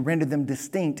designed to render them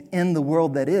distinct in the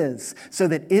world that is, so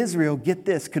that Israel, get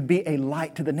this, could be a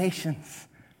light to the nations.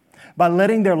 By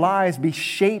letting their lives be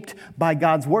shaped by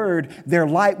God's word, their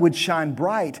light would shine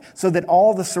bright so that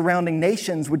all the surrounding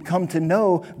nations would come to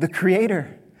know the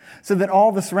Creator. So that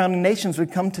all the surrounding nations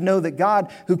would come to know that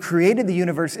God, who created the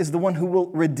universe, is the one who will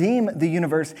redeem the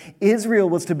universe. Israel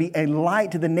was to be a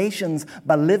light to the nations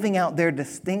by living out their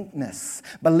distinctness,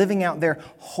 by living out their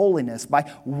holiness,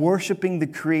 by worshiping the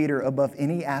Creator above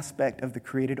any aspect of the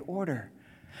created order.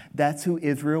 That's who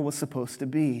Israel was supposed to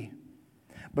be.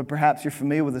 But perhaps you're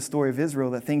familiar with the story of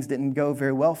Israel, that things didn't go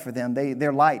very well for them.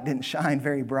 Their light didn't shine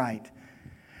very bright.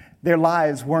 Their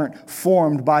lives weren't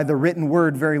formed by the written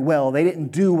word very well. They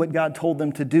didn't do what God told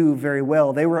them to do very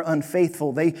well. They were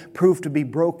unfaithful. They proved to be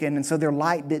broken, and so their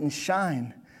light didn't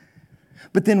shine.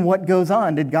 But then what goes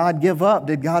on? Did God give up?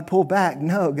 Did God pull back?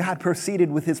 No, God proceeded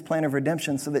with his plan of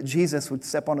redemption so that Jesus would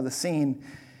step onto the scene.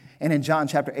 And in John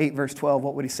chapter 8, verse 12,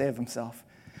 what would he say of himself?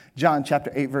 John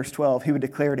chapter 8, verse 12, he would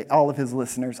declare to all of his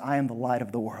listeners, I am the light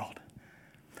of the world.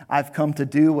 I've come to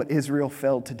do what Israel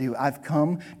failed to do. I've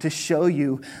come to show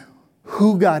you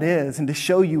who God is and to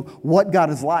show you what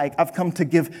God is like. I've come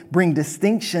to bring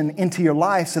distinction into your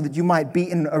life so that you might be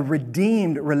in a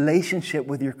redeemed relationship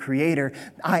with your Creator.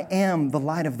 I am the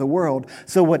light of the world.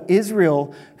 So what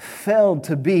Israel failed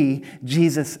to be,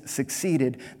 Jesus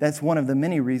succeeded. That's one of the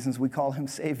many reasons we call him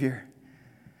Savior.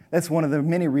 That's one of the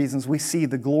many reasons we see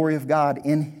the glory of God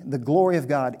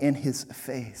in his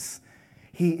face.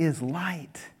 He is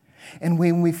light. And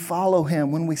when we follow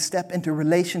him, when we step into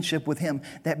relationship with him,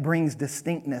 that brings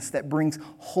distinctness, that brings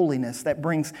holiness, that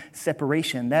brings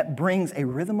separation, that brings a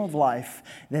rhythm of life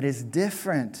that is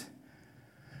different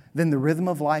than the rhythm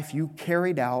of life you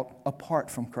carried out apart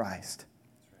from Christ.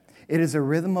 It is a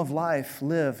rhythm of life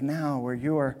lived now where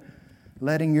you're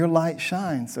letting your light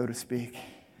shine, so to speak.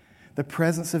 The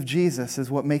presence of Jesus is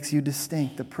what makes you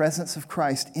distinct. The presence of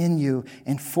Christ in you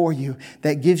and for you,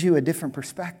 that gives you a different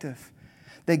perspective.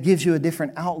 That gives you a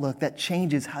different outlook, that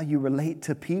changes how you relate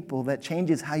to people, that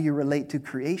changes how you relate to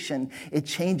creation. It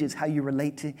changes how you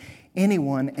relate to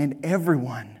anyone and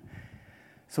everyone.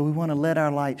 So we want to let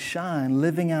our light shine,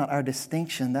 living out our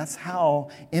distinction. That's how,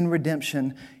 in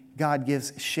redemption, God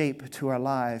gives shape to our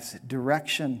lives.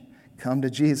 Direction, come to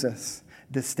Jesus.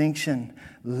 Distinction,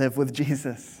 live with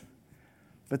Jesus.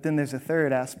 But then there's a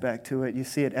third aspect to it. You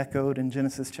see it echoed in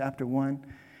Genesis chapter 1.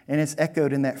 And it's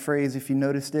echoed in that phrase, if you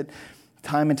noticed it,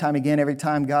 time and time again. Every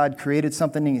time God created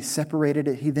something and he separated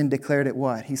it, he then declared it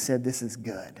what? He said, this is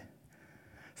good.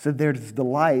 So there's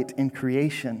delight in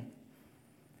creation.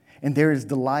 And there is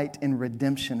delight in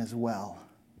redemption as well.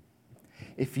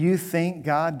 If you think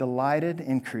God delighted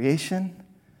in creation,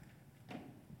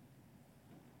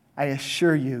 I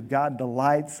assure you, God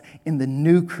delights in the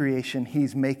new creation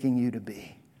he's making you to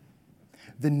be.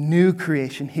 The new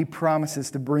creation he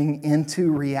promises to bring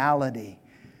into reality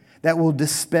that will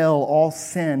dispel all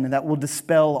sin, that will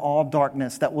dispel all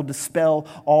darkness, that will dispel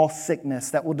all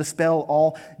sickness, that will dispel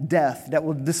all death, that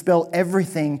will dispel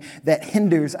everything that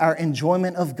hinders our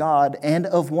enjoyment of God and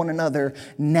of one another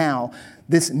now.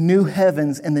 This new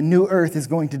heavens and the new earth is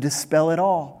going to dispel it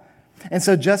all. And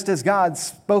so just as God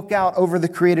spoke out over the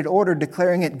created order,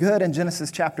 declaring it good in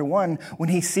Genesis chapter 1, when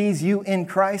he sees you in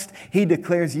Christ, he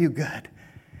declares you good.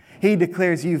 He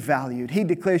declares you valued. He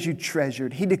declares you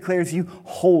treasured. He declares you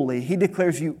holy. He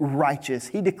declares you righteous.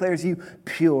 He declares you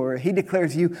pure. He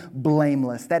declares you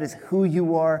blameless. That is who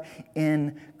you are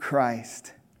in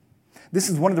Christ. This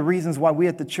is one of the reasons why we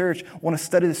at the church want to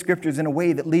study the scriptures in a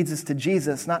way that leads us to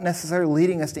Jesus, not necessarily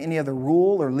leading us to any other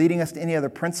rule or leading us to any other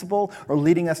principle or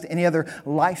leading us to any other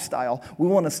lifestyle. We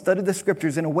want to study the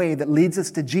scriptures in a way that leads us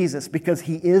to Jesus because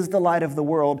he is the light of the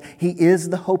world. He is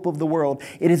the hope of the world.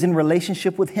 It is in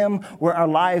relationship with him where our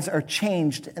lives are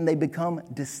changed and they become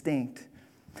distinct.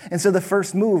 And so the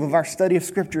first move of our study of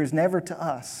Scripture is never to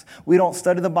us. We don't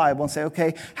study the Bible and say,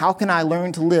 okay, how can I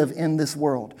learn to live in this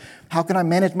world? How can I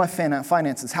manage my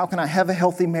finances? How can I have a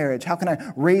healthy marriage? How can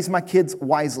I raise my kids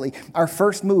wisely? Our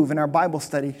first move in our Bible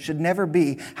study should never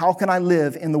be, how can I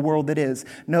live in the world that is?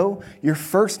 No, your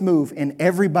first move in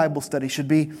every Bible study should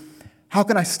be, how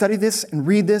can I study this and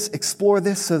read this, explore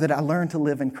this so that I learn to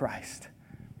live in Christ?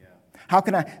 How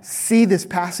can I see this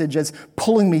passage as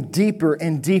pulling me deeper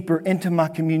and deeper into my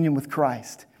communion with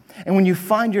Christ? And when you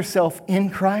find yourself in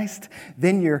Christ,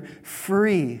 then you're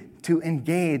free to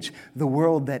engage the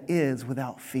world that is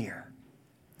without fear.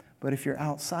 But if you're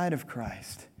outside of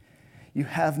Christ, you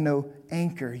have no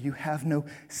anchor, you have no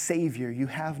Savior, you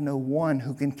have no one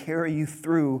who can carry you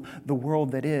through the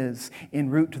world that is en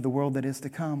route to the world that is to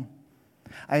come.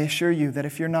 I assure you that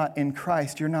if you're not in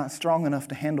Christ, you're not strong enough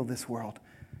to handle this world.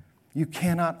 You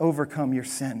cannot overcome your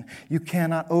sin. You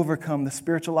cannot overcome the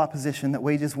spiritual opposition that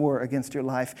wages war against your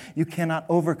life. You cannot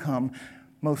overcome,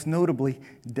 most notably,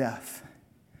 death.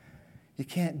 You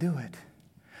can't do it.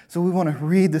 So we want to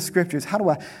read the scriptures. How do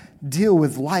I deal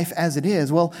with life as it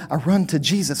is? Well, I run to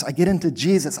Jesus. I get into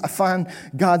Jesus. I find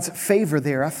God's favor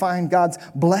there. I find God's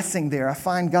blessing there. I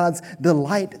find God's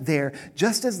delight there.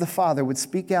 Just as the Father would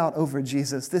speak out over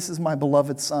Jesus, "This is my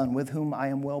beloved Son with whom I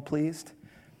am well pleased."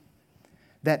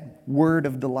 That word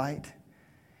of delight,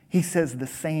 he says the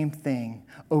same thing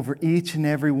over each and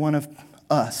every one of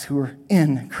us who are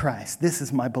in Christ. "This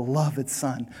is my beloved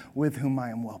Son with whom I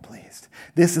am well pleased.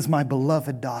 This is my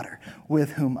beloved daughter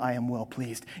with whom I am well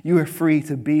pleased." You are free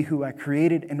to be who I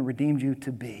created and redeemed you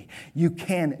to be. You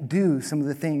can do some of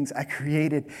the things I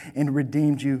created and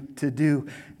redeemed you to do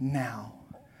now.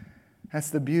 That's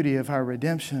the beauty of our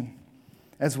redemption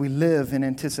as we live in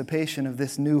anticipation of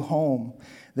this new home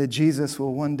that Jesus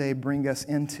will one day bring us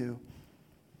into.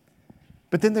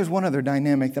 But then there's one other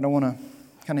dynamic that I want to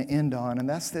kind of end on, and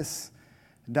that's this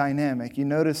dynamic. You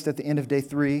noticed at the end of day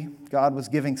 3, God was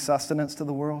giving sustenance to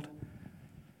the world.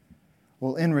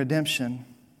 Well, in redemption,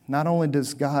 not only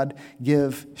does God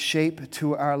give shape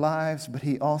to our lives, but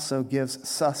he also gives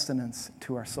sustenance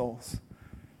to our souls.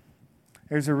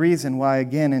 There's a reason why,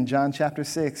 again, in John chapter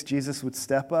 6, Jesus would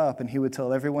step up and he would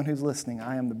tell everyone who's listening,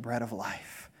 "I am the bread of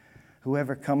life.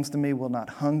 Whoever comes to me will not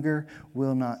hunger,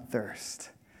 will not thirst."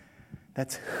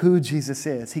 That's who Jesus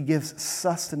is. He gives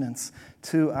sustenance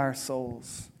to our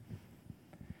souls.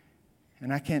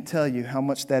 And I can't tell you how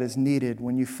much that is needed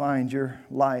when you find your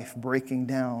life breaking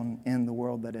down in the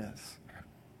world that is.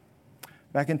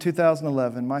 Back in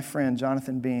 2011, my friend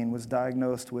Jonathan Bean was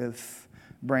diagnosed with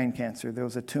brain cancer. There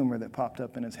was a tumor that popped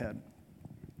up in his head.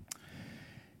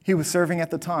 He was serving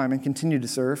at the time and continued to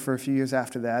serve for a few years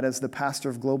after that as the pastor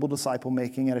of global disciple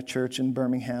making at a church in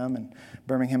Birmingham,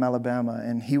 Alabama.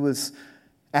 And he was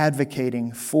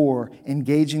advocating for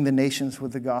engaging the nations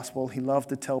with the gospel. He loved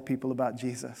to tell people about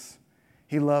Jesus.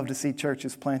 He loved to see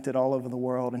churches planted all over the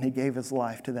world, and he gave his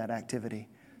life to that activity.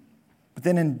 But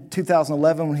then in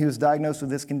 2011, when he was diagnosed with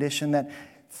this condition that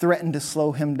threatened to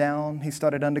slow him down, he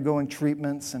started undergoing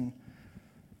treatments and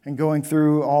going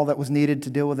through all that was needed to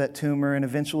deal with that tumor. And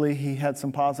eventually he had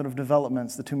some positive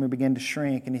developments. The tumor began to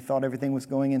shrink and he thought everything was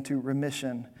going into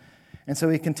remission. And so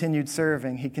he continued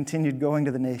serving. He continued going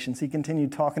to the nations. He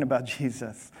continued talking about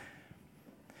Jesus.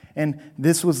 And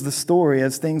this was the story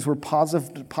as things were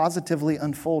positively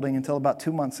unfolding until about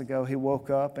 2 months ago. He woke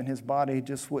up and his body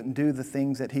just wouldn't do the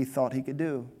things that he thought he could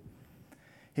do.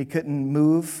 He couldn't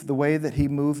move the way that he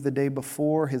moved the day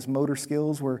before. His motor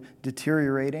skills were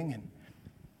deteriorating, and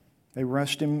they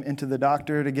rushed him into the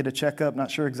doctor to get a checkup,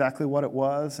 not sure exactly what it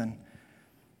was, and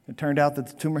it turned out that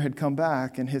the tumor had come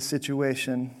back and his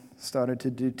situation started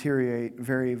to deteriorate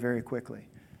very, very quickly.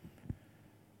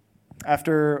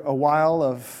 After a while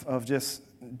of just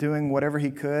doing whatever he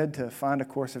could to find a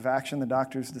course of action, the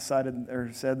doctors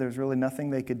said there's really nothing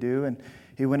they could do, and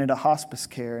he went into hospice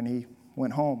care and he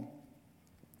went home.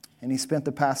 And he spent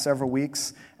the past several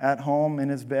weeks at home in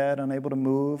his bed, unable to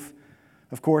move.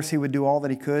 Of course, he would do all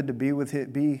that he could to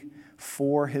be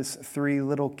for his 3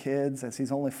 little kids, as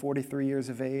he's only 43 years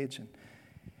of age. And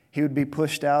he would be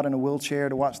pushed out in a wheelchair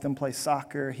to watch them play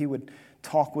soccer. He would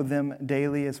talk with them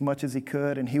daily as much as he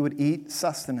could, and he would eat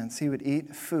sustenance. He would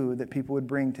eat food that people would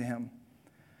bring to him.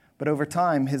 But over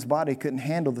time, his body couldn't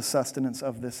handle the sustenance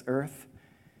of this earth.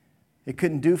 It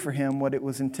couldn't do for him what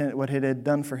it had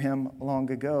done for him long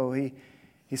ago.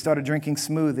 He started drinking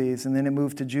smoothies, and then it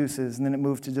moved to juices, and then it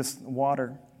moved to just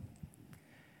water.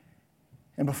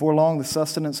 And before long, the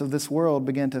sustenance of this world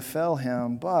began to fail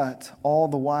him, but all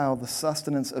the while, the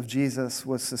sustenance of Jesus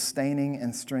was sustaining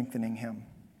and strengthening him.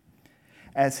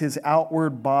 As his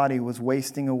outward body was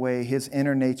wasting away, his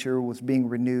inner nature was being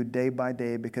renewed day by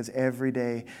day, because every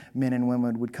day men and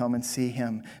women would come and see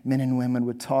him. Men and women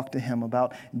would talk to him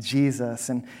about Jesus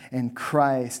and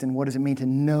Christ and what does it mean to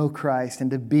know Christ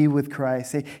and to be with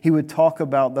Christ. He would talk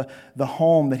about the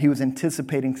home that he was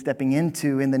anticipating stepping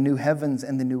into in the new heavens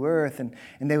and the new earth. And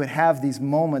they would have these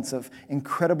moments of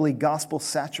incredibly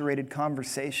gospel-saturated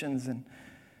conversations. And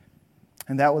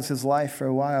that was his life for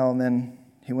a while. And then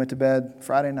he went to bed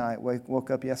Friday night,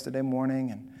 woke up yesterday morning,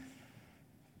 and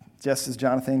just as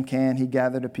Jonathan can,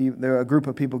 a group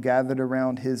of people gathered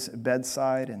around his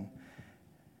bedside, and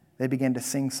they began to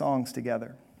sing songs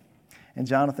together. And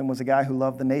Jonathan was a guy who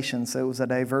loved the nation, so it was a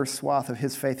diverse swath of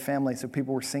his faith family, so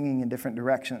people were singing in different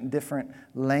directions, different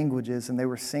languages, and they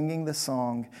were singing the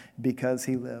song, "Because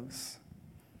He Lives."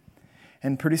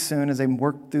 And pretty soon, as they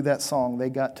worked through that song,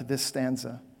 they got to this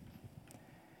stanza.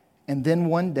 And then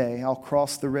one day I'll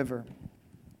cross the river.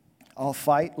 I'll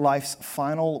fight life's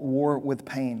final war with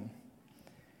pain.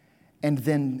 And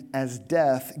then as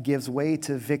death gives way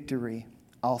to victory,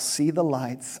 I'll see the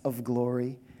lights of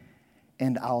glory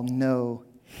and I'll know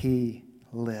He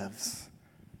lives.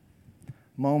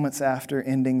 Moments after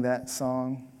ending that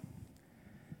song,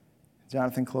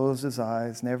 Jonathan closed his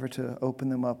eyes, never to open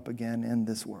them up again in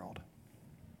this world.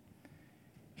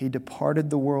 He departed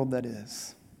the world that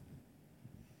is,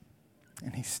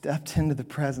 and he stepped into the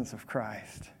presence of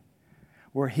Christ,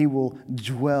 where he will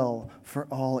dwell for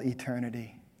all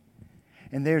eternity.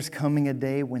 And there's coming a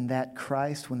day when that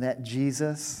Christ, when that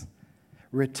Jesus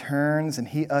returns and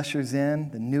he ushers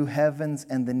in the new heavens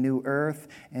and the new earth,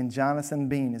 and Jonathan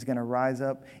Bean is going to rise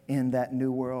up in that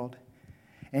new world.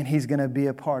 And he's going to be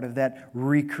a part of that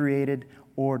recreated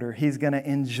order. He's going to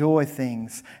enjoy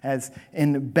things as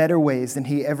in better ways than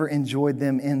he ever enjoyed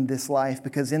them in this life.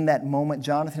 Because in that moment,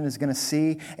 Jonathan is going to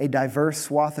see a diverse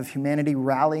swath of humanity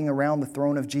rallying around the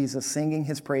throne of Jesus, singing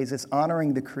his praises,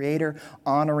 honoring the Creator,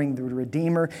 honoring the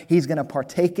Redeemer. He's going to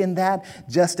partake in that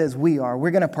just as we are.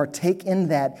 We're going to partake in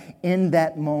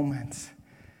that moment.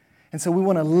 And so we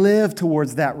want to live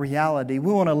towards that reality.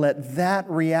 We want to let that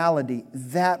reality,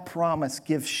 that promise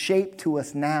give shape to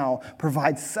us now,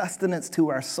 provide sustenance to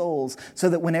our souls, so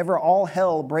that whenever all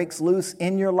hell breaks loose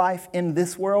in your life in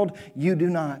this world, you do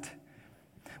not.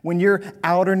 When your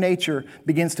outer nature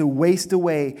begins to waste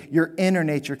away, your inner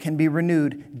nature can be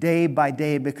renewed day by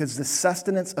day, because the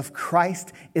sustenance of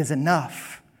Christ is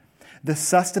enough. The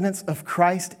sustenance of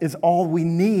Christ is all we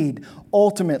need,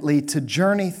 ultimately, to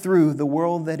journey through the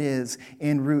world that is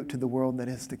en route to the world that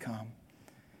is to come.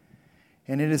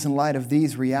 And it is in light of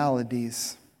these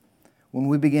realities, when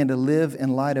we begin to live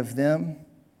in light of them,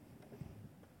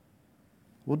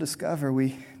 we'll discover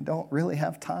we don't really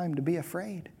have time to be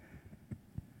afraid.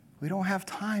 We don't have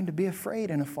time to be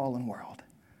afraid in a fallen world.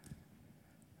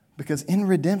 Because in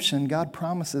redemption, God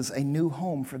promises a new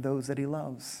home for those that He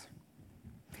loves.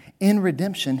 In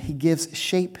redemption, He gives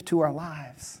shape to our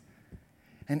lives.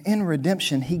 And in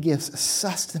redemption, He gives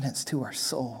sustenance to our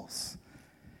souls.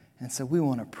 And so we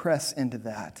want to press into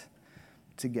that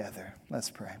together.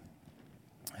 Let's pray.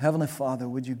 Heavenly Father,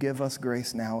 would you give us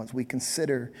grace now as we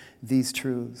consider these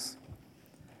truths?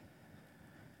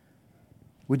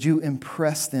 Would you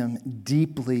impress them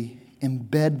deeply,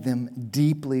 embed them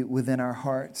deeply within our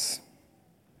hearts?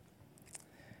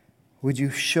 Would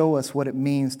you show us what it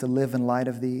means to live in light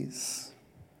of these?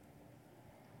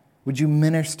 Would you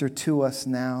minister to us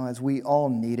now, as we all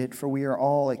need it, for we are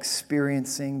all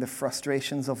experiencing the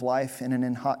frustrations of life in an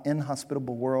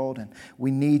inhospitable world, and we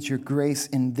need your grace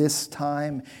in this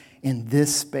time, in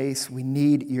this space. We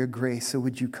need your grace. So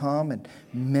would you come and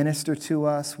minister to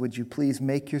us? Would you please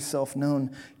make yourself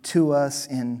known to us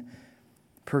in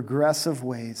progressive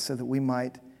ways so that we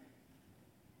might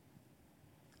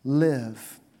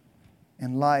live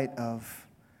in light of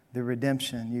the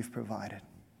redemption you've provided.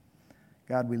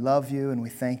 God, we love you and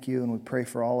we thank you and we pray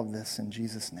for all of this in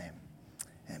Jesus' name.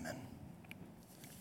 Amen.